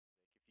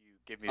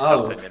give me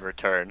Oh. something in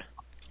return.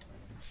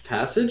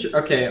 Passage?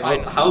 Okay,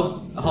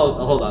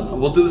 hold on.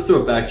 We'll do this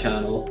through a back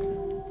channel.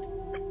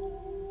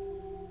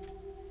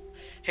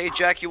 Hey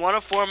Jack, you want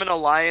to form an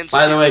alliance?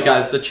 By the way,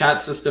 guys, the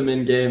chat system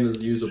in-game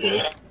is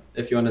usable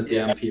if you want to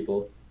DM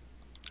people.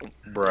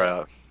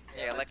 Bruh.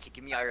 Hey Alexa,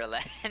 give me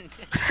Ireland.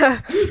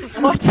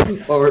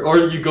 What? Or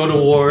you go to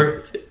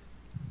war.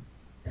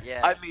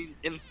 Yeah. I mean,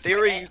 in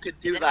theory, you could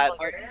do that.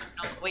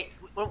 No, wait,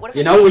 what if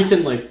You it's know, we not-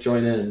 can, like,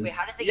 join in. Wait,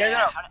 how does the Yeah, no.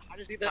 how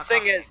does See, the thing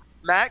Conquer- is,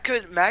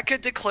 Matt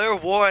could declare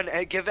war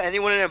and give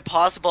anyone an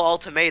impossible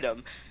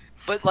ultimatum,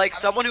 but like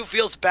someone who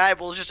feels bad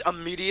will just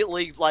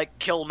immediately like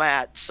kill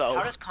Matt. So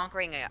how does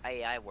conquering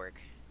AI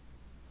work?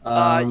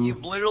 you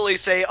literally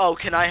say, "Oh,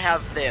 can I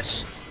have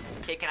this?"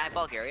 Okay, can I have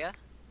Bulgaria?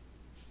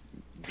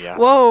 Yeah.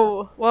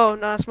 Whoa, no,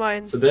 that's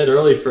mine. It's a bit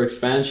early for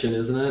expansion,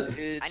 isn't it?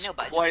 It's I know,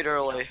 but quite just,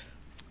 early.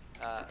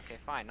 Okay,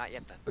 fine, not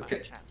yet then. Fine,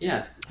 Okay. chat.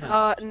 Yeah.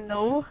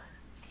 No.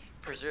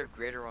 Preserve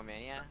Greater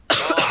Romania.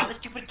 Oh, I'm a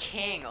stupid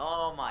king.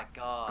 Oh my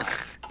god.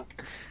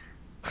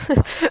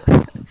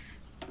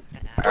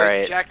 All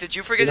right. Jack, did you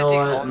You forget know to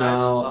what? decolonize?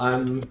 No,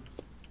 I'm.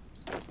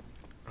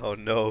 Oh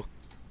no.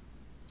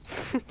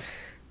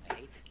 I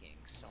hate the king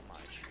so much.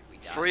 We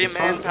died. Free What's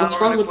wrong- manpower. what's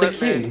wrong and with the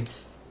equipment. king?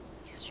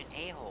 He's such an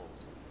a-hole.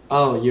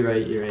 Oh, you're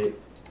right.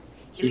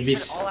 He He'd be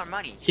spent all our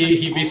money.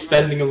 He'd be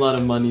spending a lot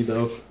of money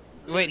though.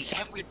 Wait,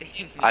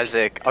 everything.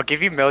 Isaac, I'll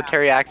give you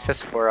military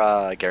access for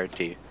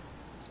guarantee.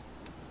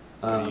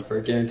 For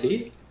a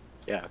guarantee?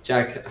 Yeah.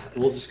 Jack,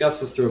 we'll discuss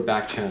this through a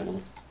back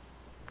channel.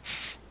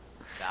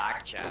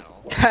 Back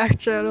channel. Back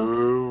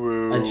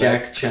channel. A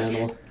Jack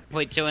channel.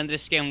 Wait, so in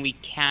this game we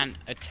can't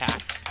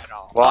attack at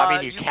all? Well, I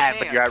mean, you you can,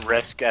 but can. you're at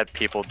risk at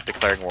people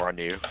declaring war on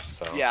you.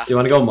 So. Yeah. Do you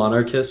want to go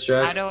monarchist,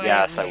 How Jack? do I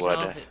Yes, I know would.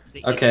 that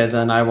the- Okay,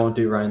 then I won't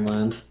do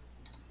Rhineland.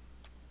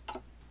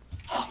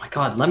 Oh my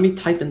god, let me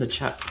type in the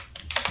chat.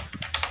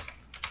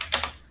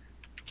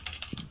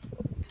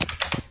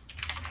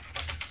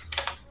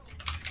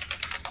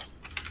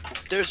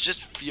 There's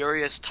just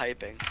furious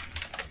typing.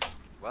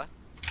 What?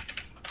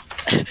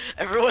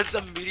 Everyone's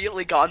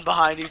immediately gone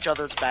behind each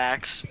other's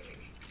backs.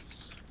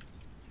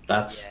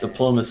 That's Yeah.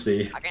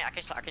 diplomacy. I can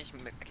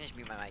just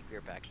mute my mic. Be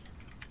right back.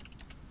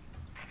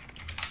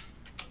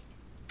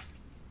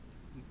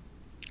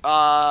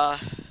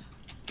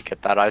 You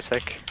get that,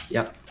 Isaac?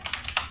 Yep.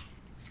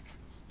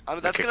 I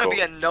mean, that's Okay, gonna be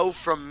cool. a no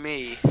from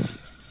me.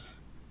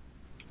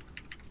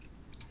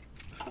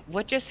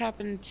 What just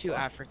happened to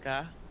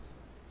Africa?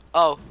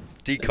 Oh,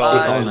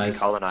 Decolonize.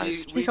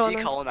 Decolonize. we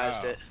Decolonized.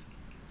 decolonized it.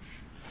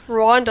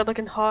 Rwanda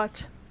looking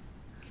hot.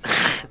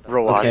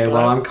 Rwanda. Okay,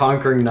 well I'm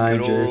conquering Good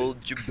Niger.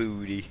 old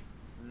Djibouti.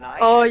 Niger.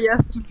 Oh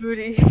yes,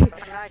 Djibouti.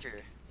 Fucking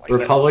Niger.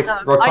 Republic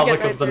I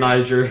Republic get of the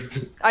Niger.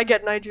 I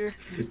get Niger.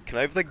 Can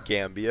I have the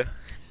Gambia?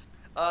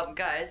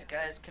 Guys,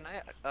 can I,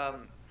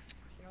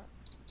 you know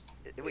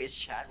what? Wait, is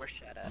Chad? Where's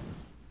Chad at?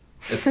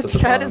 It's at the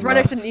Chad is bottom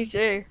right next to left.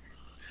 Niger.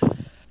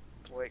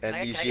 Wait, And can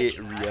I get Chad?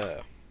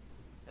 Nigeria.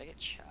 Can I get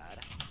Chad?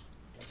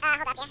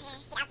 Hold up,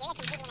 yeah. Algeria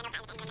completely in no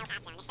pass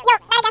zone. Yo,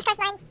 Madagascar's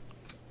mine.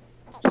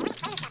 Okay, where's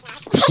claiming stuff now?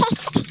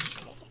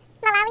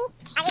 Malawi?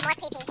 I need more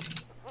PP.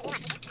 You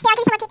want PP? Yeah, give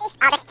me some more PP.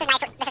 Oh, this is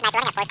nice. This is nice.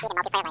 We're running at 4 speed in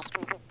multiplayer. Like,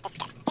 this is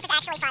good. This is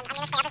actually fun. I'm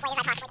gonna stay up as late as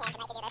I possibly can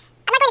tonight to do this.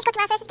 I'm not going to school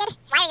tomorrow, so this is good.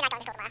 Why are you not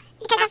going to school tomorrow?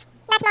 Because of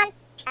Matt's mom.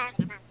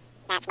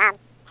 Matt's mom.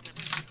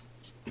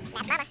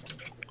 Matt's mama.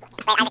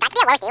 Wait, Isaac, I can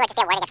be a war with you, or just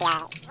be a war to get the,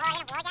 War,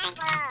 you're a war, Jack?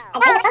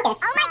 Whoa.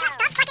 Oh my god,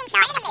 stop fucking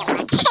spamming me!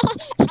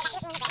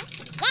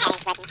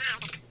 Yes!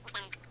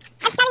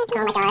 I'm spamming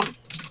people. Oh my god.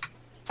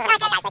 So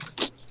that's it,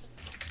 Isaac.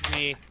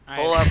 Me.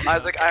 Hold up,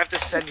 Isaac. I have to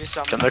send you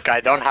something. And look, I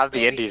don't have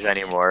the indies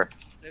anymore.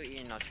 No,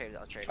 Ian, I'll trade.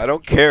 I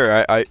don't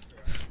care. I.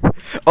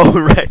 Oh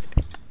right.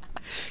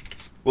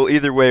 Well,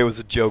 either way, it was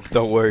a joke.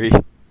 Don't worry.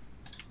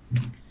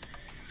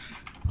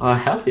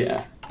 Hell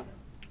yeah.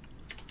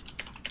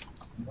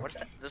 What?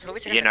 Does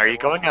Holy Ian, are you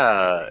going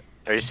are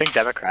you staying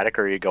democratic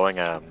or are you going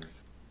What should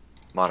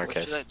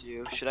monarchist? I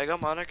do? Should I go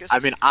monarchist? I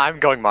mean, I'm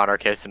going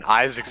monarchist and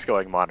Isaac's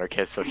going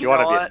monarchist. So if you You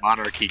want know to be a what?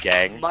 monarchy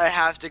gang, Might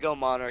have to go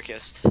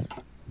monarchist.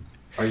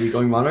 Are you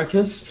going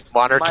monarchist?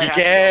 Might monarchy have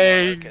to go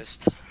gang,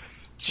 monarchist.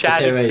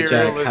 Chad Okay, wait,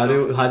 Jack.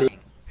 imperialism. How do you?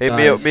 Hey,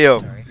 Guys. Mio,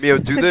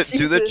 do the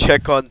Jesus.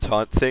 check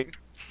entente thing.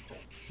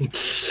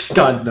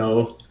 God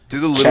no. Do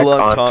the Check little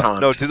entente.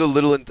 entente. No, do the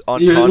little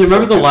entente. You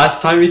remember the focus.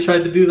 last time he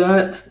tried to do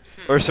that?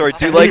 Or sorry,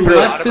 do He like he the.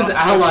 left his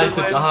ally to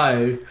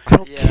die. I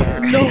don't Yeah. care.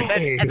 No.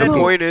 And The then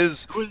point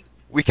is, who's-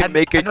 we can and-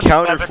 make a and then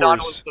Lebanon counterforce.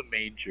 was the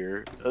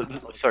major.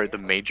 Sorry, the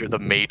major.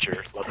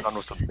 Lebanon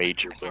was the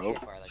major, bro.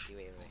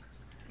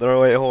 No,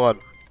 wait, hold on.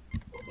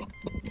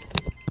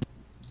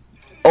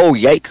 Oh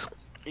yikes!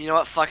 You know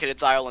what? Fuck it.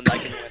 It's Ireland. I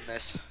can win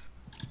this.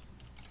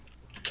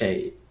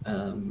 Okay.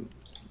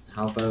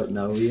 How about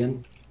no,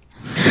 Ian?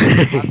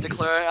 I'm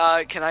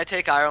declaring. Can I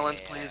take Ireland,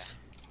 Yeah. please?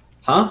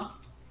 Huh?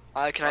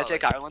 Can I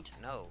take Ireland?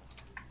 No.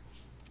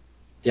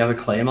 Do you have a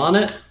claim on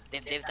it?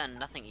 They've done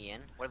nothing,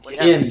 Ian. What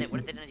Ian,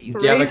 what did they do?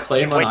 Do you have a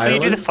claim on Wait till you do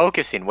the Ireland?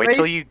 focusing. Wait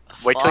till you.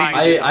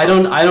 Fine. I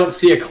don't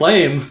see a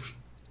claim.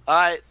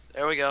 Alright,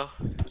 There we go.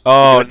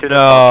 Oh Do it through the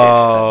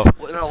no!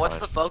 focus, No, That's what's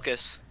fine. the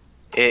focus?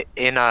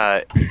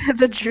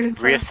 The June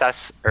time.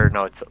 Reassess or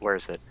no, it's where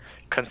is it?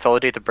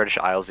 Consolidate the British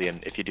Isles, Ian.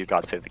 If you do,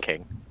 God save the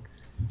king.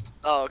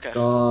 Oh, okay.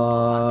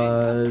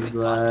 God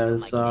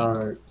bless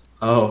our.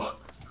 Oh,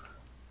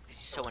 He's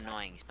so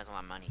annoying. He spends a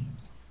lot of money.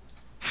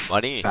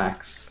 Money?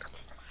 facts.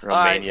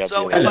 Romania. Alright,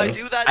 so be if like- I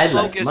do that I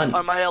like focus, money.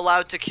 am I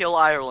allowed to kill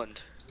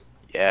Ireland?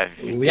 Yeah.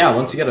 if you- Yeah,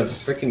 once you get a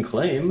freaking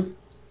claim.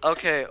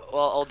 Okay,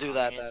 well, I'll do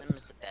that then. Communism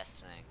is the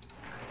best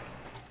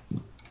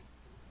thing.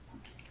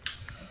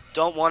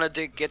 Don't want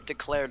to get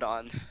declared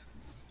on.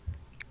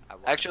 I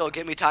want Actually, it'll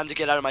give me time to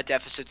get out of my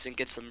deficits and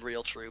get some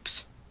real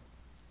troops.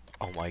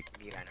 Oh my. to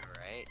be, I know,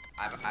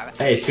 right?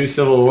 Hey, 2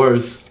 civil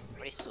wars.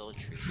 Pretty soul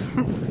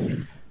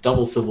trees.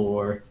 Double civil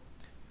war.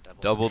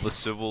 Double the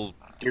civil,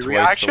 Dude, we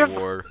twice actually the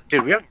have- war.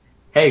 Dude, we have.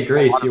 Hey,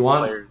 Grace, lot you of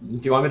want? players. Do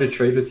you want me to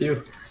trade with you?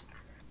 Do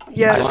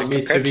Yes. you want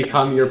me to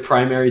become your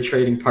primary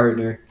trading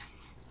partner?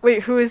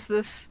 Wait, who is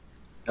this?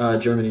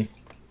 Germany.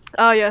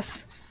 Oh,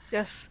 yes.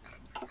 Yes.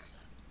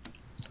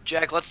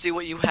 Jack, let's see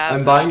what you have.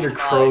 I'm buying your Buy.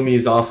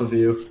 chromies off of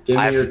you. Give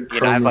me your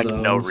I have like no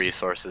chromosomes.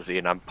 resources,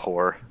 Ian. I'm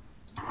poor.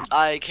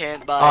 I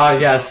can't buy. Ah,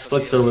 anything yes, off of you.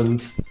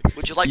 Switzerland.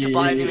 Would you like to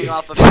buy anything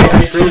off of I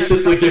me?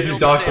 graciously give you Build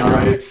docking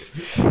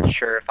sales. rights.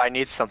 Sure, if I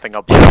need something,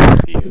 I'll buy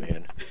it for you,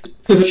 Ian.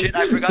 Shit,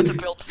 I forgot to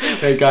build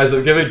Sims. Hey guys,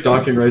 I'm giving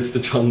docking rights to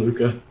John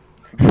Luca.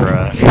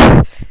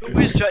 Bruh. Who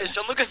is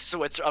John Lucas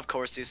Switzerland? Of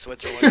course, he's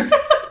Switzerland.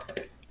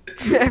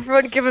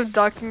 Everyone give him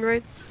docking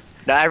rights.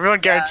 No, everyone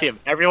guarantee him.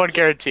 Everyone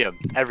guarantee him.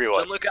 John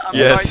Everyone. Luca, I'm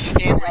Yes.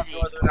 sorry, you can't have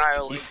Northern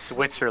Ireland. He's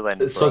Switzerland.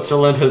 Bro.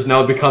 Switzerland has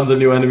now become the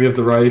new enemy of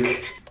the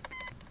Reich.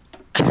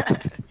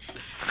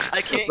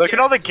 I can't. Look at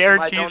all the I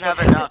guarantees. don't have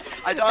enough.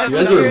 I don't have You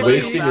guys enough are political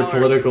wasting your power.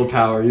 political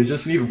power. You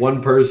just need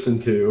one person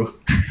to.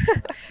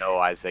 No,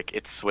 Isaac,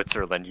 it's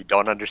Switzerland. You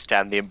don't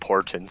understand the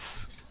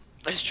importance.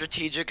 The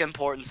strategic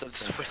importance of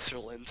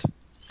Switzerland.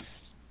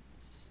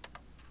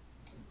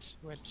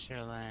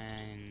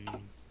 Switzerland.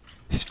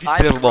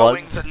 I'm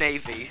growing the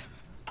navy.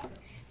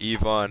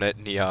 Ivan at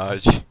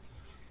Niage.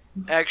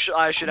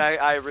 Actually,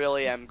 I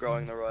really am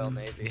growing the Royal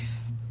Navy.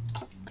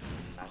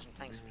 Imagine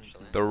playing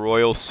Switzerland. The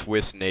Royal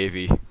Swiss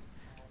Navy.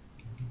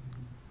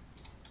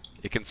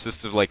 It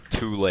consists of like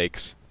 2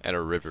 lakes and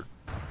a river.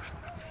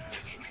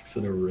 It's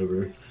in a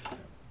river.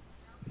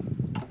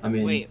 I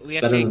mean, Wait, it's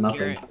better than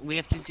nothing. we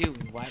have to do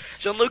what?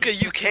 Gianluca,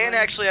 you can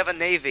actually have a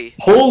navy.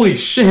 Holy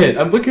shit!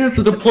 I'm looking at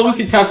the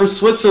diplomacy tab for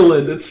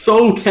Switzerland. It's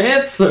so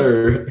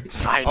cancer.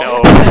 I Oh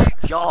know. my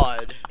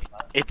god.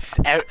 It's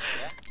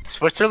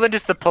Switzerland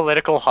is the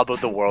political hub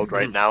of the world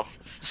right now.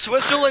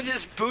 Switzerland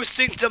is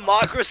boosting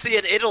democracy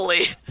in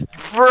Italy.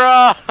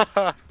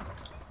 Bruh.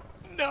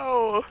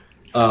 No.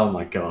 Oh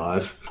my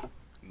god.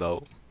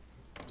 No.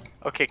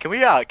 Okay, can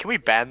we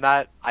ban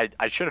that?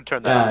 I should have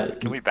turned that Yeah. on.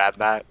 Can we ban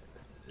that?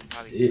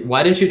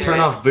 Why didn't you turn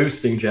off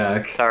boosting,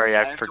 Jack? Sorry,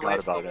 I have to forgot wait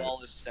for about the it. wall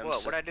to sim-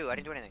 What? What'd I do? I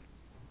didn't do anything.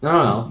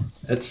 No,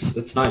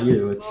 it's not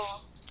you.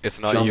 It's It's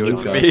not John you,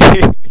 it's Luca.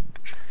 me.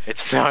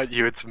 It's not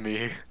you, it's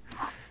me.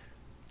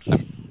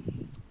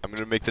 I'm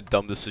gonna make the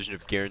dumb decision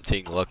of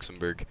guaranteeing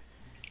Luxembourg.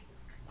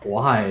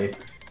 why.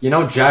 You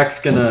know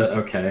Jack's gonna.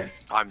 Okay.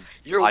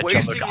 You're I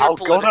wasting Gianluca, your I'll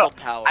go political to-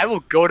 power. I will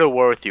go to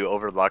war with you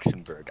over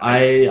Luxembourg.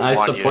 I want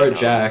you to support know.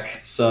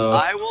 Jack. So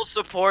I will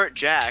support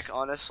Jack,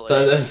 honestly.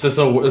 is this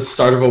a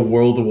start of a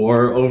world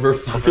war over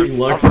fucking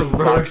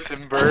Luxembourg?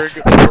 Luxembourg,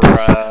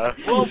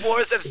 bruh. World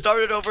wars have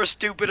started over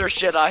stupider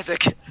shit,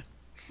 Isaac.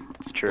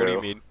 It's true. What do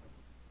you mean?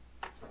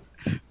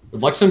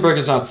 Luxembourg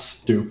is not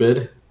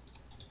stupid.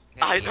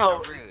 I Hey,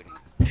 know. Rude.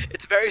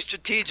 It's very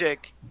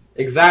strategic.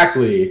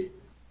 Exactly.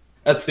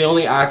 That's the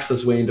only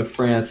access way into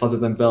France other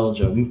than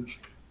Belgium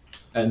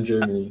and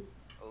Germany.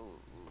 Ooh.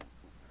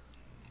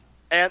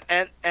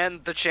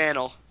 And the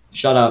channel.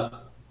 Shut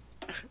up.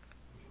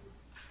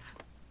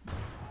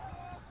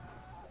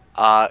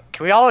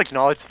 Can we all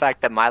acknowledge the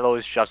fact that Milo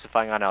is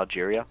justifying on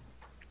Algeria?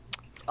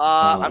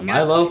 I'm gonna.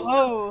 Milo?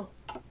 Whoa.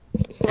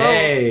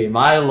 Hey,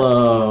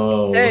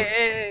 Milo. Hey,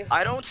 hey, hey.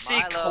 I don't see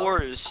Milo.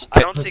 cores. I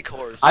don't see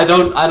cores. I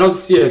don't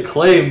see a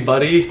claim,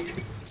 buddy.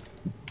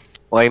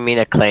 What do you mean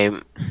a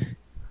claim?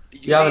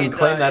 You haven't need,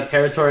 claimed that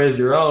territory as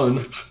your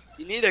own.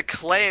 You need a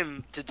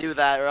claim to do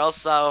that, or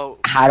else How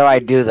do I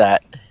do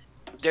that?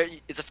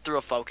 it's through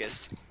a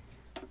focus.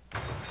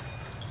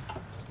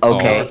 No,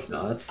 Okay. it's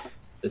not.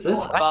 Is it?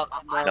 About,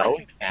 No,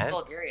 you man.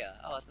 Bulgaria.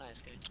 Oh, that's nice,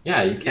 dude.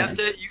 Yeah, you You have can.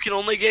 to. You can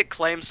only get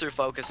claims through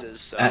focuses.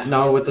 So.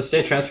 No, with the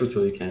state transfer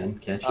tool you can,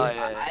 can't you? Oh,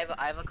 yeah, yeah.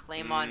 I have a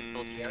claim on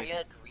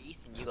Bulgaria, Greece,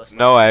 and Yugoslavia.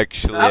 No,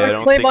 actually, I I have a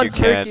don't claim think on you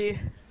can. Turkey.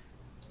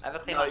 I have a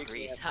claim No, on you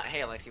Greece. Hey,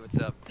 Alexi, what's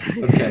up?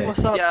 Okay.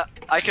 What's up? Yeah,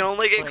 I can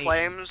only get Wait.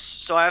 claims,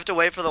 so I have to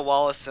wait for the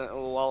Wallace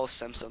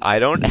Simpson. I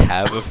don't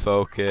have a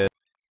focus.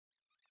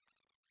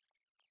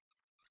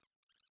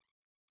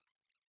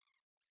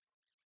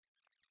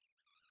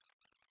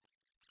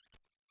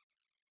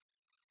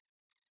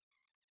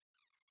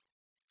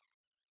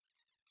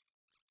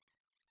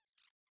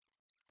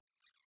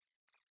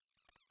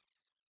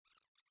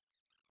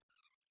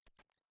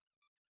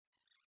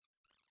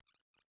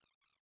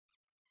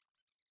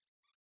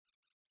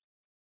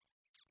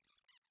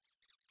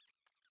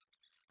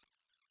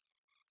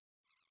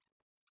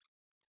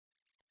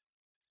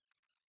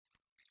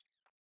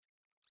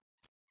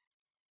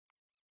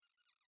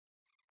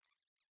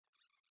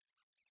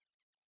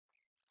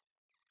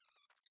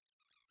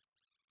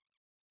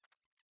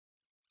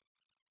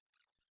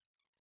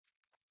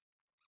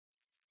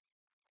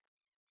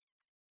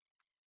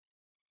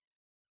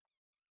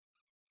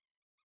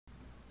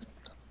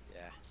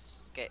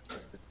 Okay,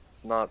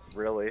 Not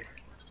really.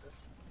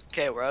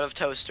 Okay, we're out of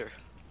toaster.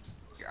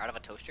 you're out of a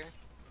toaster?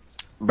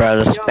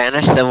 Bro, the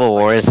Spanish Civil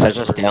War is such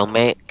a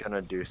stalemate.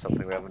 Gonna do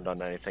something. We haven't done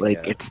anything Like,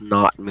 yet. it's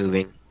not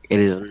moving. It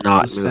is The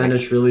not moving.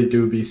 Spanish really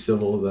do be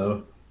civil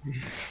though.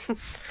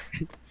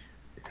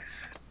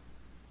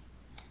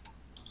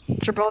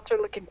 Gibraltar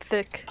looking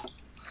thick.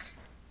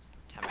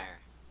 Tamara.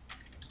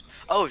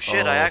 Oh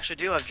shit, I Oh. actually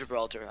do have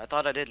Gibraltar. I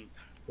thought I didn't.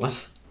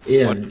 What?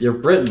 Ian, you're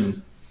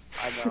Britain.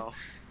 I know.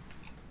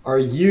 Are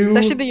you It's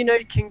actually the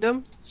United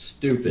Kingdom.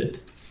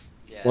 stupid?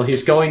 Yeah. Well,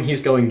 he's going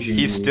GD.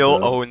 He still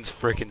bro. owns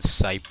frickin'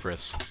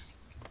 Cyprus.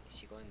 Is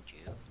he going Jew?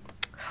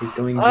 He's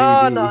going Oh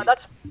GD. no,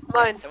 that's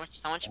mine.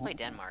 Someone should play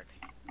Denmark.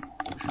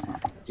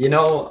 You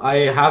know, I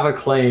have a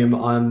claim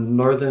on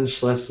Northern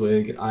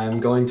Schleswig. I am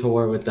going to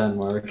war with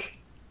Denmark.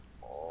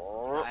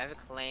 I have a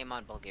claim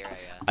on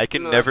Bulgaria. I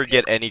can never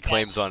get any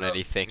claims on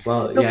anything.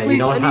 Well, No, yeah, you please,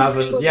 don't I have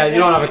need- a you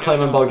don't have a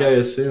claim in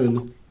Bulgaria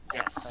soon.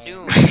 Yeah,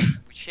 soon.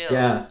 Chill.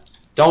 Yeah,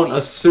 don't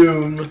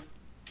assume.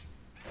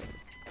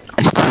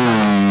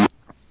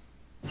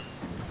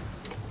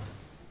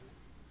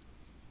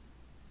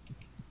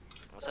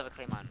 Also have a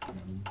claim on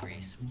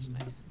Greece, which is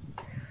nice.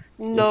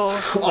 No,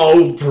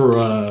 Oh,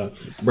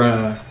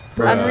 bruh.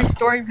 I'm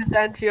restoring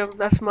Byzantium.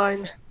 That's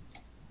mine.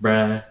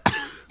 Bruh.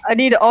 I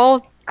need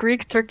all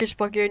Greek, Turkish,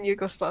 Bulgarian,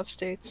 Yugoslav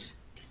states.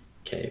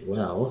 Okay,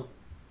 well,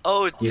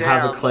 Oh you damn.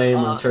 have a claim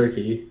on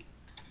Turkey.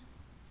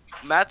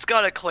 Matt's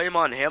got a claim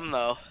on him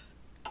though.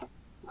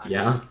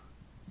 Yeah.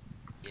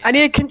 I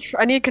need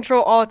to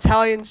control all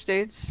Italian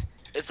states.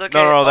 It's okay.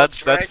 No, I'll that's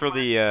drag for my-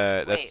 the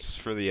that's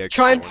for the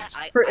Try extra and- ones.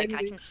 For I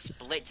Italy. can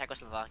split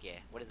Czechoslovakia.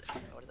 What is it?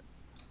 What is it?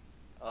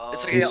 Oh,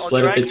 It's You okay. I'll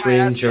split it drag my between ass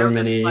down to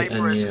Germany and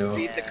Cyprus you.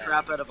 Beat the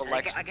crap out of I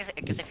Alexa.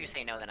 guess if you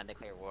say no, then I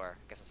declare war.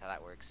 I guess that's how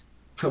that works.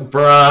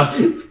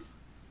 Bruh.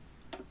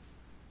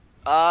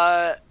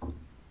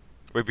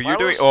 Wait, but you're Milo's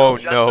doing. still Oh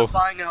no!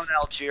 justifying out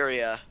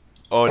Algeria.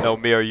 Oh no,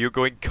 me, are you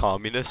going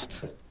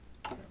communist?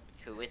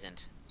 Who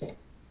isn't?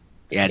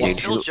 Yeah, He's dude.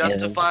 still who isn't?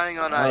 justifying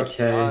on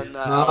Okay. on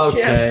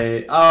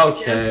Okay.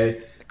 Okay.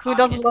 The Who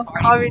doesn't Communist love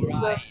Party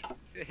communism?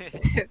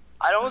 right.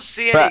 I don't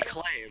see any Bruh.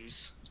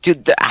 claims.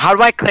 Dude, how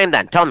do I claim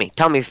that? Tell me.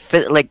 Tell me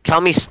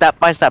step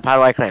by step. How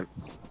do I claim?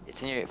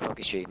 It's in your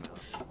focus tree.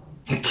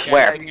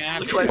 Where? You're gonna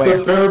have Look to- like-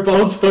 The bare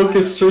bones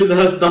focus tree that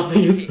has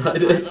nothing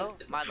inside it.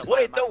 Milo,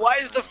 Wait, Milo, why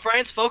is the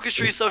France focus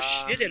tree so Um,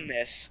 shit in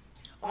this?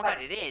 Oh my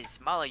god, it is.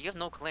 Milo, you have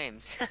no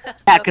claims.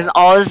 Yeah, because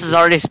all this is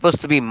already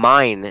supposed to be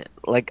mine.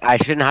 Like, I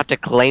shouldn't have to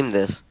claim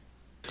this.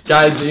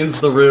 Guys, Ian's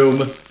the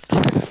room.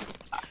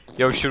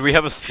 Yo, should we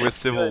have a Swiss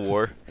Civil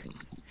War?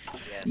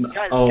 Yes.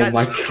 Guys, Oh guys,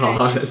 my okay.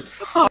 god.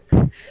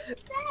 I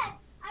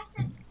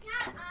said,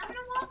 Dad, I'm gonna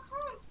walk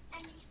home.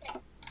 And you said,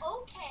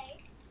 okay.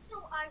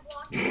 So I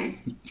walked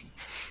home.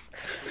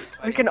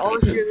 We can all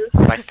hear this.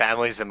 My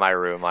family's in my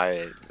room.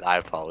 I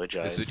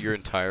apologize. Is it your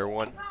entire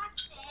one?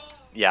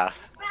 Yeah.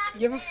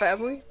 You have a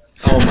family?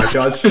 Oh my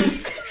god.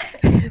 she's-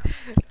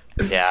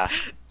 Yeah.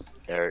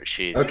 There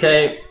she.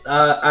 Okay,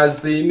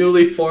 as the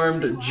newly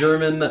formed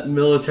German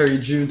military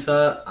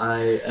junta,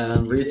 I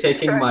am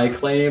retaking my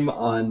claim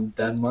on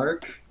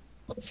Denmark.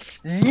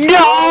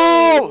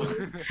 No!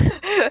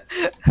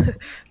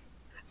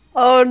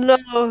 Oh no.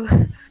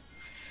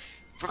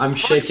 For I'm fuck's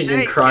shaking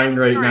and sake, crying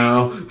right Henry.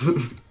 now.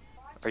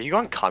 Are you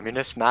going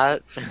communist,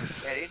 Matt?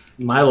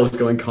 Milo's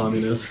going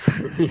communist.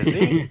 Is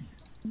he?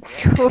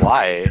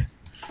 Why?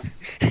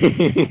 Like,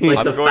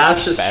 I'm the going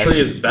fascist tree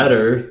is fascist.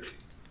 better.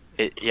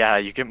 Yeah,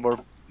 you get more.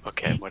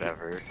 Okay,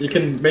 whatever. You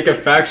can make a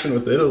faction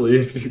with Italy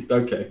if you.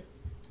 Okay.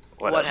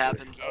 Whatever. What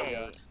happened?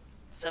 Okay.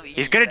 So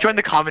He's gonna join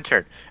the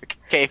Comintern.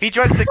 Okay, if he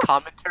joins the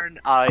Comintern,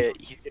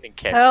 he's getting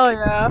kicked. Hell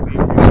yeah.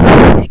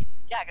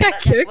 Yeah,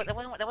 Get kicked. that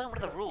wasn't one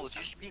of the rules.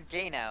 You're just being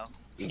gay now.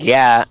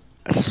 Yeah.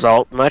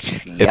 Assault much?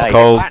 It's Yikes.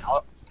 called. Fine,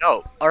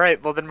 no, all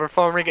right. Well, then we're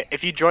forming it.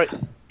 If you join,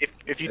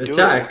 if you do it,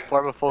 Jack, we'll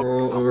form a full.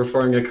 We're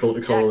forming a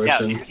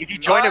coalition. Yeah, if you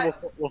join it,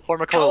 we'll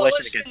form a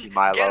coalition against you, Get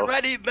Milo.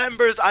 ready,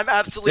 members. I'm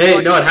absolutely. Hey,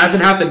 fucking no, it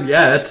hasn't useless. happened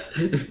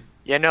yet.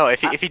 Yeah, no. If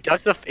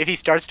he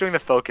starts doing the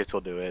focus,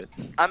 we'll do it.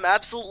 I'm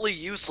absolutely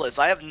useless.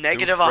 I have Do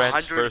negative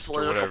France 100 first or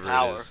political whatever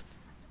power. it is.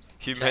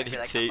 Jack, you're like, I'm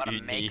Humanity about to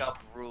uni. make up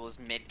rules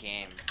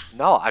mid-game.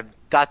 No,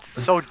 that's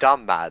so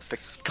dumb, Matt. The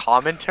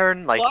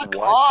Comintern, like Fuck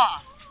what?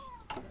 off!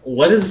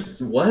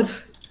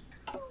 What?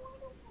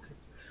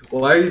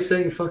 Why are you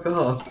saying fuck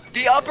off?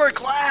 The upper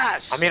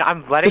class. I mean,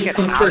 I'm letting it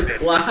upper happen.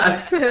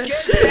 class. Get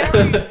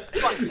married, for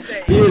fuck's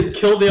sake. Ian,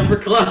 kill the upper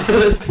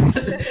class.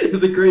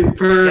 The Great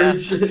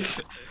Purge.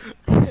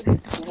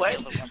 Wait,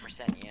 The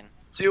 1%, Ian.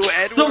 to The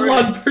Edward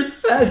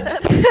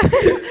 1%.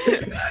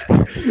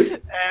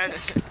 and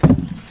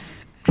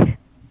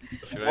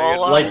Should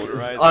Well, I Like, get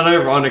motorized?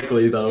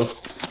 unironically though.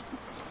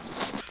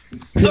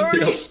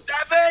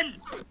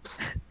 37.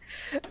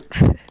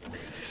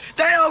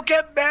 They don't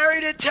get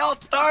married until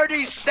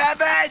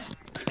 37.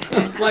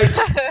 Oh my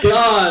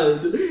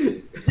god.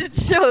 Dude,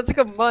 chill, it took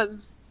a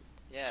month.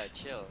 Yeah,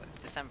 chill. It's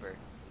December.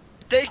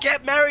 They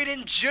get married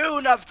in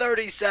June of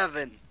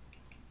 37.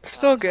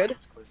 Still good.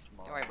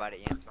 Don't worry about it,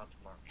 Ian.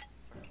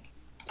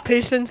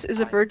 Patience is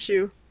a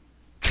virtue.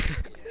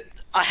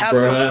 I have no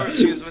Bruh.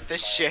 virtues with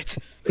this shit.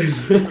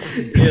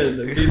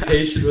 Ian, be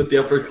patient with the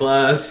upper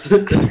class.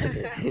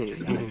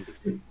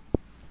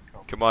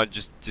 Come on,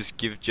 just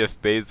give Jeff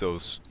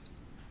Bezos.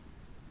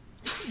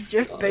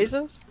 Jeff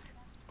Bezos?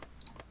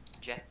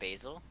 Jeff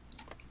Basil,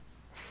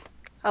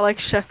 I like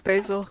Chef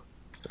Basil.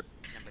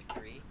 number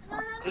 3.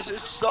 This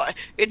is so.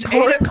 It's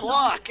 8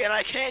 o'clock and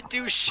I can't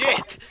do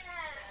shit.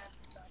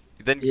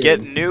 Then Yeah.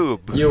 get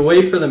noob. You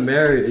wait for the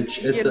marriage.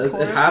 It Ian does. It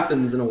Porter.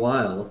 happens in a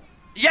while.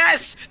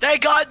 Yes, they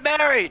got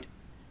married.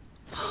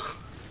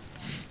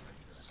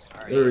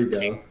 There we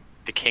go.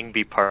 The king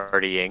be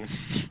partying.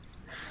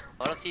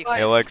 Well, let's see if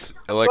Hey, Alex,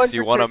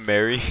 you wanna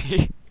marry?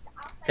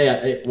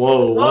 Hey,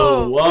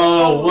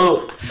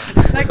 whoa.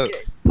 Second.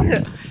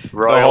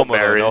 Royal no homo though,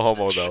 marriage. no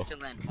homo though.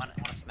 Switzerland wanna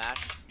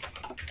smash?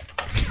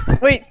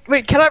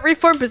 Wait, can I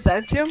reform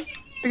Byzantium?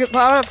 Because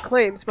well, I don't have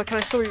claims, but can I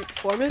still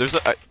reform it? There's a,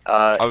 was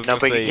No, gonna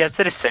but say- he has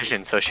the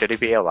decision, so should he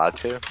be allowed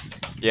to?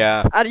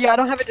 yeah, Yeah, I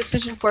don't have a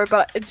decision for it,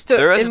 but it's still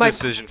there is in a my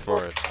decision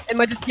for it. in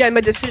my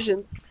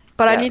decisions.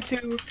 But I Yeah. need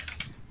to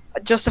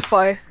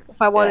justify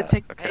if I want Yeah, to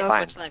take okay, it Hey, off.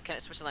 fine.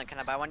 Switzerland, can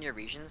I buy one of your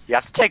regions? You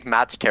have to take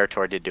Matt's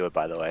territory to do it,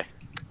 by the way.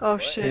 Oh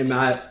Hey shit.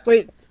 Matt,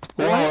 Wait.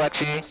 Hello, What?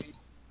 Alexi.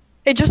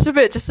 Hey, just a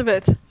bit.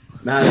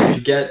 Matt, did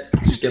you get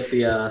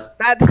the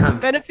Matt, this is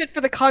benefit for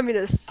the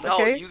communists, No,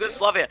 okay?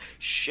 Yugoslavia.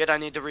 Shit, I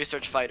need to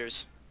research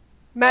fighters.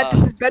 Matt,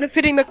 this is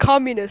benefiting the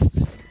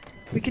communists.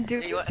 We can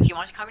do Do you want this. to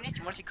see communist? Do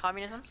you want to see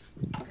communism?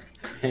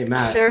 Hey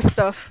Matt, Share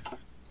stuff.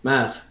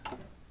 Matt,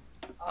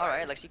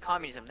 Alright, let's see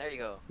communism. There you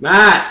go.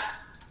 Matt.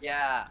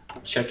 Yeah.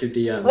 Check your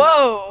DMs.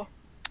 Whoa!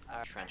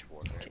 Trench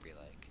warfare, it'd be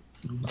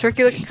like.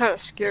 Turkey looking kind of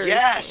scary.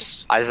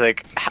 Yes.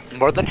 Isaac,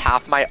 more than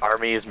half my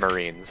army is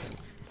Marines.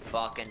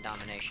 Balkan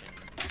domination.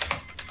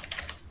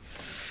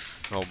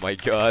 Oh my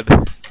god.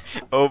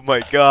 Oh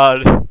my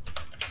god.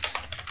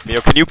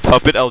 Mio, can you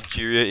puppet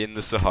Algeria in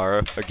the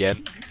Sahara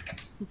again?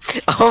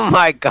 Oh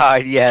my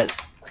god, yes.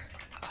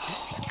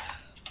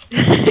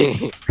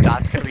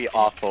 That's gonna be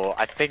awful.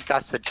 I think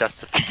that's the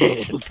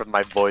justification for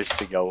my boys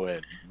to go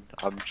in.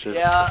 I'm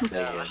just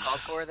saying. Called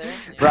for there.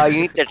 Bro,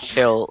 you need to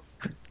chill.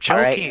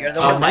 Alright, Joking. you're the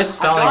Oh, one my that-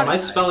 spelling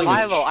is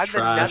Milo, I'm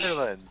trash. the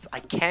Netherlands. I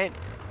can't.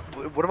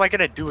 What am I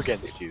gonna do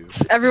against you?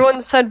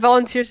 Everyone send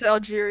volunteers to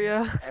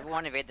Algeria.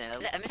 Everyone invade the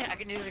Netherlands. I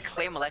can just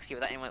claim Alexi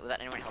without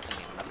anyone helping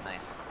me. That's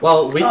nice.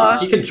 Well,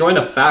 Gosh. he can join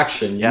a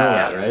faction. You know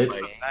Yeah, that, right?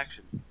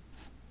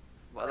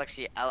 Well,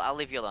 Alexi, I'll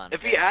leave you alone.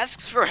 If he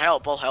asks for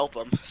help, I'll help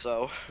him.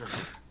 So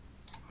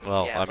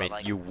Well, Yeah, I but, mean,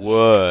 like, you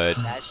would.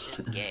 That's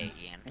just gay,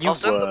 Ian. You I'll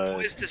send the would.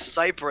 boys to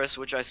Cyprus,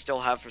 which I still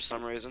have for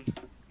some reason.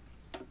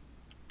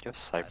 Give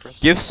Cyprus.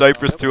 Give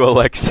Cyprus to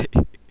Alexei.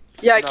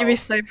 Yeah, No. give me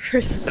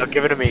Cyprus. No,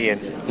 give it to me, Ian.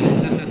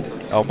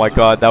 Oh my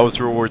god, that was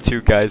World War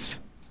II, guys.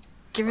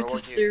 Give it World to War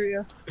II.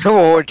 Syria. World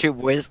War II,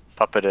 boys.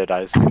 Puppeted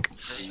Isaac.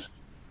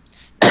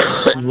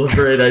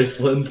 Liberate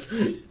Iceland.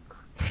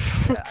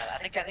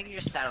 I think you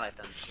just satellite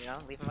them. You know,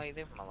 leave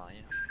them alone.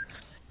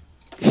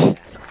 You know.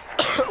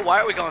 Why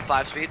are we going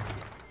 5 speed?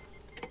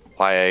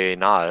 Why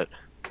not?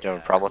 You have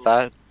a problem with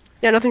that?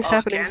 Yeah, nothing's Oh,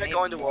 happening. Canada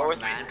going to war with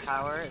me?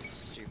 Manpower is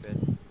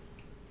stupid.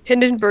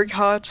 Hindenburg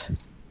hot.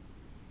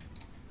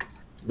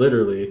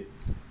 Literally.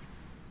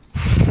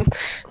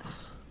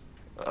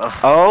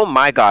 Oh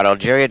my god,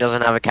 Algeria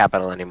doesn't have a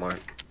capital anymore.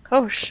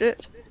 Oh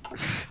shit.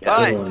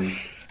 Fine. Good one.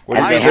 What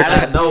do you And they mean?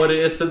 have- No,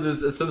 it's in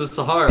the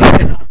Sahara.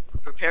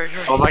 Prepare your.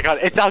 Oh my god,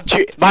 it's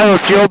Algeria. Milo,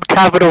 it's the old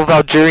capital of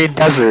Algerian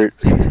desert.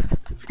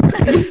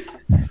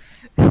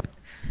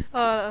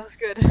 Oh, that was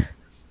good.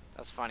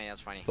 That's funny.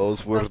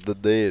 Those were the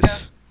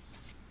days.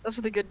 Those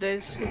were the good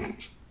days.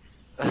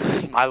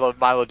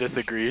 Milo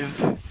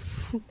disagrees.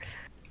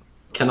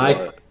 Can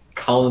I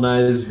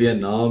colonize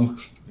Vietnam?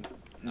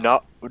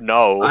 No.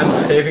 I'm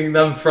saving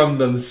them from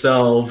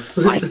themselves.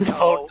 I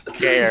don't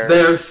care.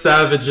 They're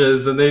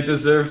savages and they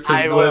deserve to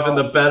I live in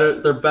will-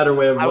 their better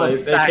way of I will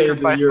life, aka the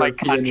sacrifice my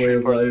European way country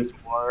of for life.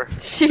 this war.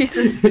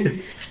 Jesus.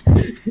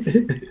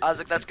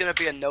 Isaac, that's gonna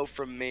be a no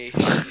from me.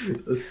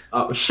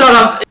 Oh, shut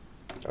up!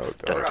 Oh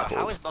Bro, god.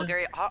 how is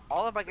Bulgaria?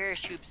 All of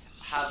Bulgaria's troops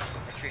have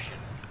attrition.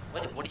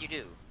 What did you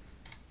do?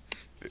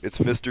 It's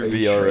Mr. Are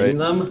V, you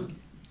training alright? them?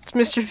 It's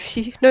Mr.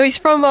 V. No, he's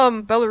from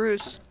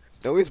Belarus.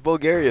 No, he's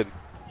Bulgarian.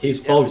 He's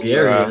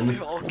Bulgarian.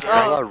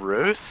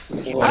 Belarus?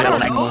 I don't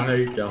know. Oh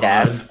my god.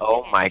 Death.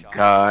 Oh my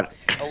god.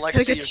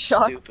 Alexi, get you're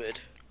shot. stupid.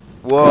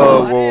 Whoa,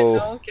 Oh, I didn't whoa.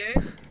 know, okay.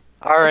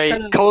 Alright,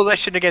 kind of-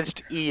 coalition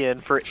against Ian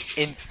for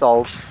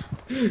insults.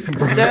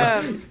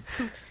 Damn.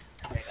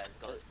 Okay, guys,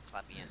 go let's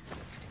clap Ian.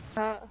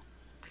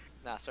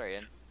 Nah, sorry,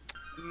 Ian.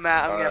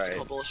 Matt, I'm gonna have to Alright.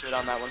 call bullshit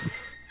on that one.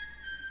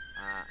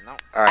 No.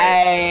 Alright.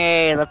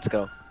 Hey, let's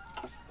go.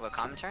 What,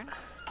 common turn?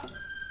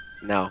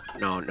 No,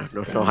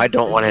 I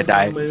don't want to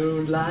die.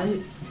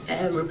 Moonlight, Oh, I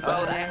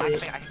everybody.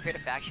 can create a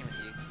faction with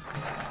you.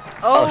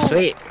 Oh,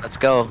 sweet. Let's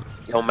go.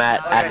 Yo,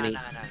 Matt, No, add no, me. no.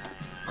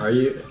 Are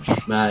you,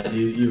 Matt?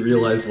 You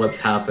realize what's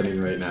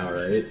happening right now,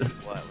 right?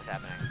 What's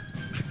happening?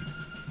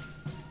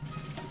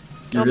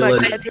 You Oh my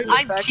realize god,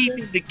 I'm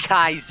keeping the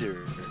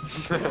Kaiser.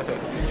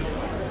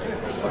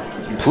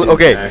 you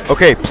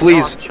Okay,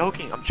 please. No,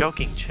 I'm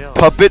joking, chill.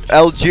 Puppet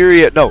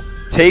Algeria. No,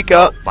 take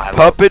up. Milo,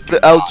 Puppet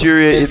the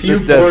Algeria If in you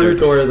this desert.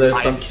 border this,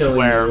 I I'm killing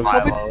swear, you. Milo.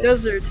 Puppet the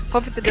desert.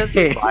 Puppet the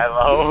desert.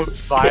 Milo,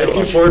 If you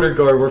Milo. border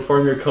gore, we're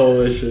forming a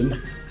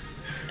coalition.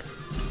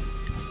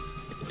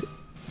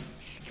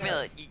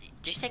 Camila,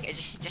 just take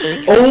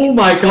take Oh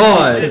my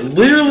god! Just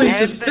Literally end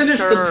just the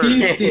finished the turn.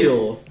 peace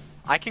deal.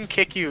 I can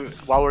kick you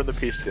while we're in the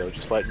peace deal,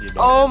 just letting you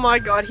know. Oh my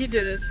god, he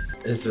did it.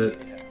 Is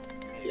it?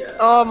 Yeah.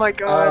 Oh my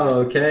god. Oh,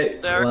 okay.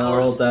 There,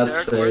 Well, course,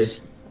 that's there, a. course.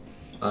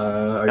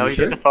 Are No, you he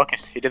sure? did the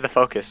focus. He did the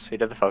focus. He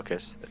did the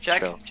focus. It's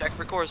Check, chill. check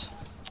for course.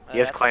 He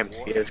has claims.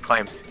 He has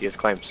claims. He has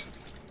claims.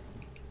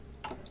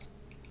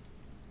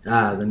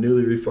 Ah, the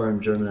newly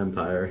reformed German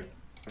Empire.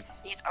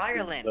 He's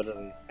Ireland.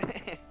 Literally.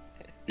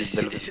 He's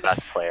literally the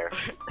best player.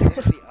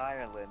 Literally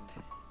Ireland.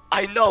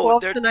 I know.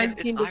 12 They're to it's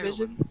 19 Ireland.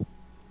 division.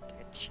 They're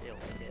chill,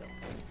 chill.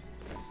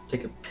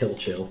 Take a pill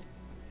chill.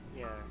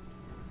 Yeah.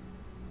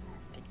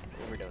 Take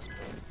an overdose pill.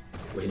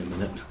 Wait a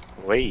minute.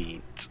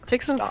 Wait.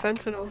 Take some Stop.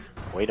 fentanyl.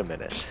 Wait a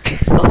minute.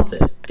 Stop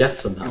it. Get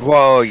some help.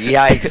 Whoa,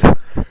 yikes.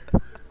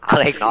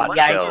 Alex, not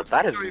yikes. chill.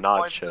 That is Victory not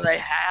points chill. do they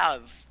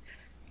have?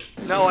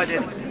 No, I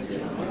didn't.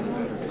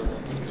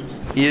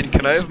 Ian,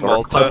 can I have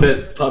Malta?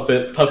 Puppet,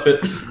 puppet,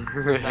 puppet.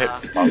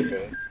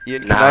 Okay.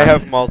 Ian, can Nah. I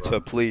have Malta,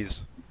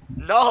 please?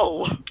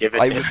 No. Give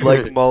it I to would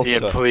like Malta.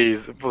 Ian,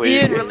 please,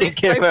 please. Ian, release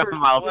Give him Cyprus.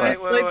 Malta. Release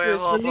Wait, wait, wait,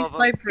 Cyprus. hold, Release hold,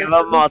 hold. Cyprus. Give him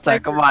release Malta,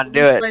 Cyprus, come on,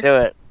 do release it, do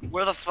it.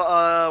 Where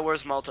the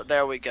where's Malta?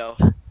 There we go.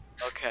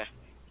 Okay.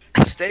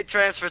 State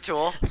transfer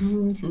tool.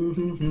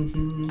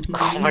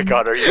 Oh my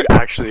god, are you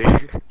actually?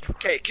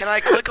 Okay, can I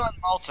click on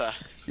Malta?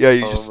 Yeah,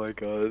 you Oh just. my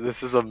god,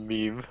 this is a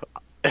meme.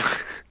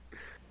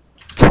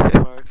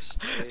 Mark,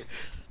 state.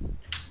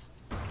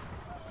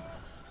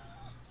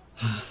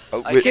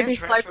 Oh, I wait. can't me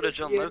transfer to Cyprus,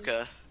 John Ian.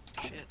 Luca.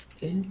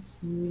 Shit.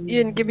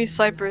 Ian, give me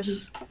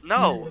Cyprus.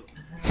 No.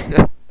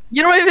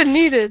 You don't even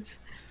need it.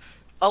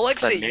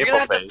 Alexei, It's a you're gonna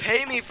have naval to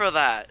pay me for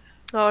that.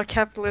 Oh,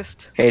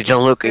 capitalist. Hey,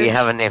 Gianluca, you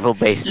have a naval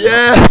base. now.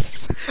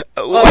 Yes!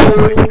 Oh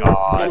my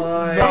god.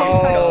 my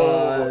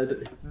No.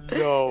 god.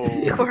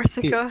 No.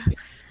 Corsica.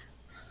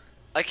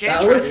 I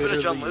can't That transfer looks-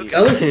 to John Luca.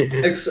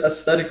 That looks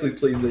aesthetically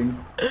pleasing.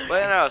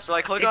 Wait, no, so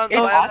I click on. It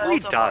So I have oddly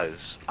Malta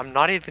does. I'm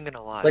not even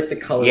gonna lie. Like the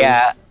colors.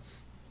 Yeah.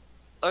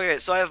 Okay,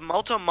 so I have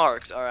Malta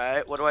marked. All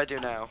right, what do I do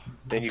now?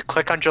 Then you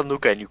click on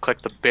Gianluca and you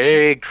click the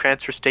big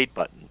transfer state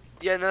button.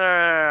 Yeah,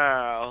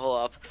 no,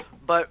 hold up.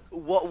 But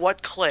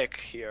what click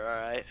here?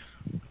 All right.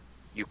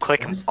 You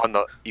click What? on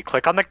the you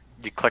click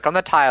on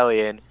the tile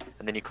in,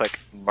 and then you click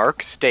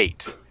mark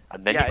state,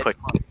 and then Yeah,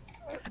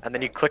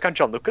 you click on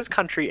Gianluca's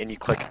country and you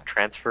click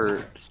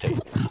transfer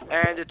states.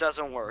 And it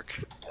doesn't work.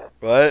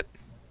 What?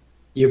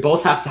 You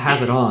both have to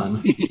have it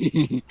on.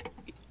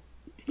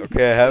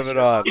 Okay, I have it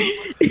on.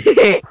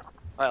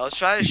 All right, let's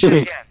try this shit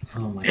again.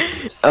 Oh my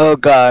god. Oh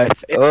gosh.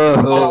 It's, Oh,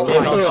 oh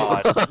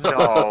my god,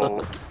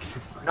 no,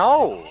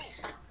 no,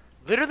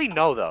 literally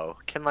no though.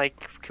 Can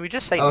we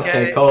just say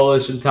Okay, Okay.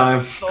 coalition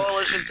time.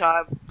 Coalition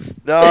time.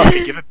 No. no?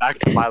 Give it back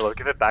to Milo.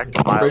 Give it back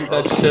to Bring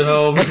Milo. that shit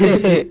home.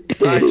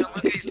 Alright,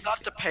 Gianluca, you still have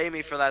to pay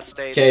me for that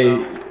stage. Okay.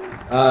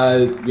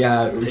 So.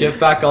 Yeah, give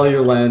back all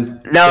your land. No,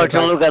 Give back-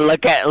 Gianluca,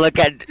 look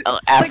at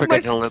Africa, my-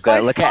 Gianluca. my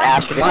Look at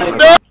Africa. Why-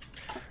 Gianluca.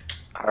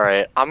 All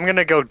right, I'm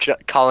gonna go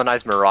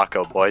colonize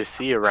Morocco, boys.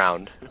 See you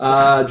around. Jack, Don't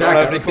I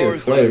have don't any see a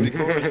cores, don't have any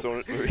claim. cores,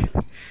 don't worry.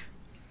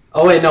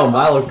 Oh wait, no,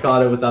 Milo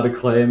caught it without a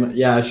claim.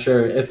 Yeah,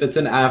 sure. If it's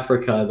in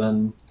Africa,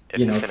 then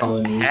you know, If it's in-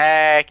 colonies.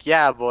 Heck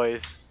yeah,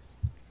 boys.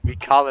 We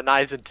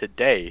colonizing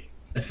today.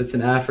 If it's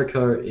in Africa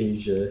or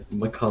Asia,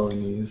 my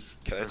colonies.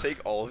 Can I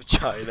take all of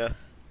China?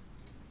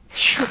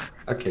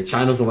 Okay,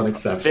 China's the one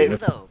exception.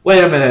 No.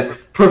 Wait a minute.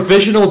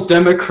 Provisional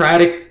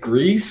Democratic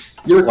Greece?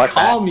 You're What the-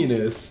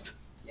 communist.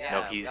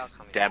 No, he's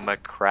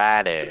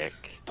democratic.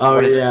 Oh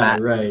What is yeah,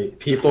 that? right.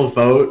 People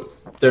vote.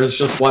 There's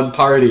just one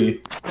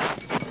party.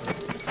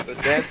 The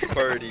dance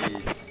party.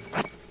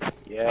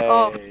 Yay.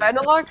 Oh,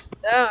 Benelux?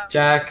 Damn.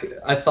 Jack,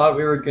 I thought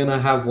we were gonna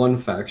have one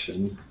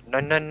faction.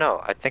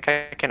 No. I think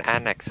I can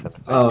annex them.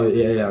 Oh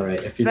yeah,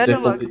 right. If you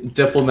Benelux.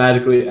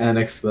 diplomatically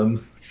annex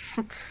them.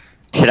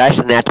 Should I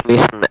snatch me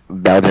some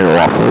Belgian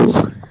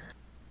waffles?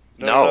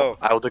 No,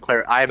 I will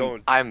declare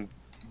Don't. I'm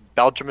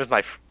Belgium is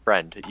my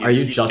friend. Are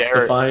you dare-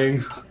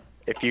 justifying?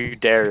 if you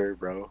dare,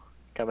 bro.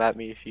 Come at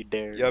me if you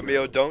dare. Yeah,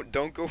 Mio,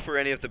 don't go for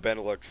any of the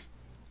Benelux.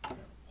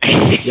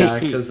 Yeah,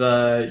 because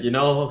you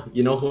know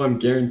who I'm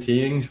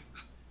guaranteeing.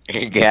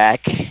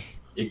 Jack.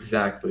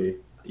 Exactly.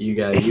 You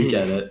get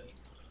it.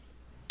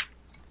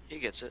 He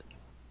gets it.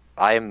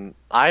 I'm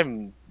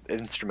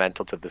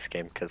instrumental to this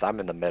game because I'm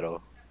in the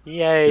middle.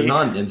 Yay. You're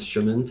not an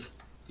instrument.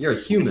 You're a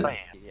human. Yes, I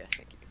am. Yeah,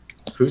 thank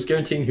you. Who's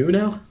guaranteeing who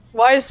now?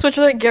 Why is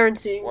Switzerland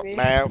guaranteeing me?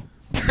 Now.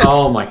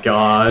 Oh my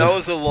god. That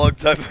was a long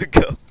time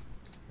ago.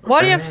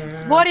 Why do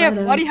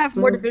you have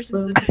more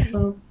divisions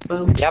than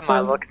me? Yeah,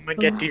 Milo, come and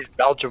get these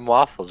Belgium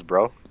waffles,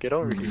 bro. Get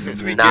over here.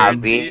 Since we Nah,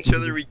 guarantee B. each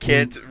other, we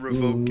can't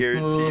revoke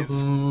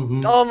guarantees.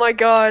 Oh my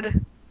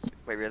god.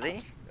 Wait,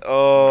 really?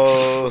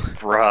 Oh.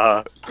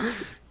 Bruh.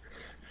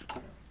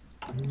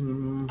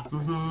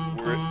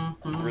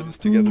 We're in this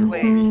together,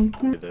 Wait. homie.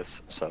 Do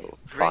this, so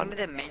Bring fun. the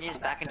Dominions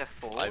back into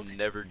fold. I'm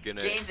never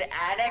gonna. Gains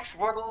annex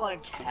Wordle on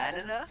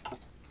Canada.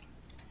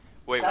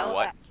 Wait, So-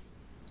 what?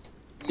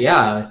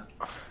 Yeah.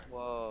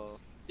 Whoa.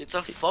 It's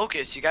a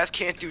focus. You guys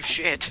can't do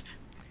shit.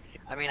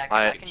 I mean,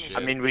 I I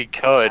can mean, we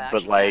could, but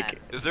actually like, can.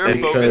 Is there a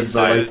Because, focus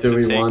like, to do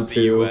we take want the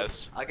to-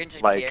 U.S.? I can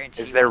just like,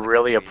 guarantee is there all the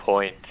really a countries.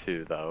 point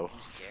to though? I can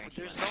just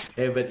guarantee There's them.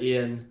 no. Hey, but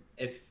Ian,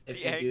 if The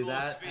you do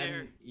that Anglosphere.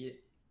 and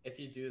if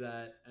you do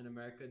that and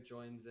America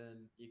joins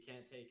in, you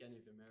can't take any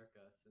of America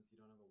since you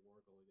don't have